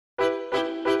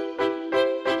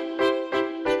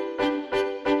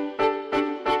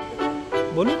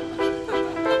बोलो।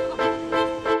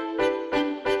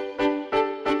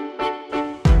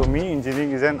 To me,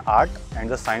 engineering is an art and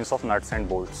the science of nuts and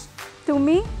bolts. To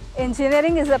me,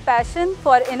 engineering is a passion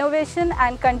for innovation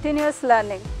and continuous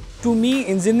learning. To me,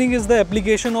 engineering is the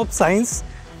application of science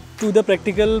to the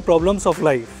practical problems of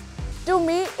life. To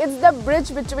me, it's the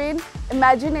bridge between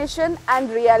imagination and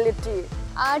reality.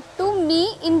 To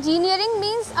me, engineering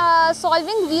means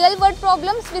solving real-world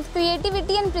problems with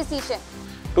creativity and precision.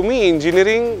 To me,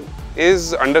 engineering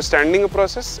is understanding a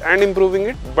process and improving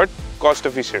it, but cost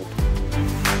efficient.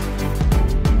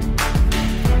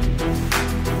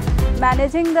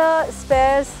 Managing the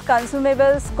spares,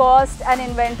 consumables, cost and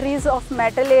inventories of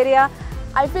metal area.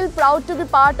 I feel proud to be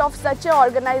part of such an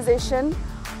organization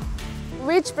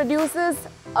which produces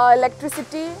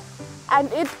electricity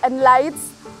and it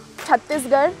enlightens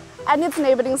Chhattisgarh and its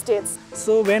neighboring states.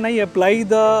 So when I apply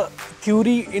the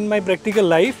theory in my practical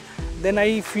life, then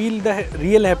I feel the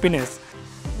real happiness.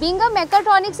 Being a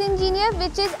mechatronics engineer,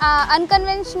 which is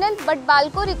unconventional, but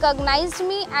BALCO recognized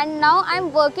me, and now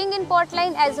I'm working in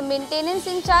Portline as a maintenance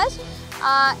in charge,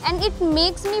 and it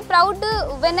makes me proud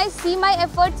when I see my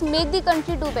efforts make the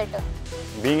country do better.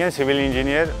 Being a civil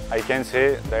engineer, I can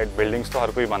say that buildings to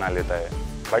har koi bana leta hai.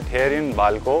 But here in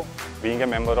BALCO, being a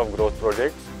member of growth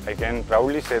projects, I can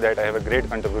proudly say that I have a great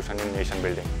contribution in nation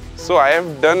building. So I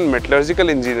have done metallurgical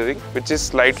engineering, which is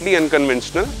slightly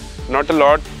unconventional. Not a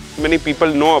lot many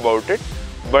people know about it,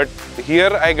 but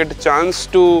here I get a chance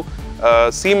to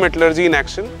see metallurgy in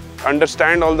action,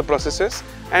 understand all the processes,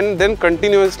 and then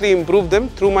continuously improve them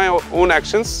through my own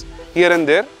actions here and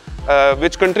there,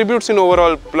 which contributes in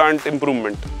overall plant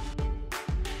improvement.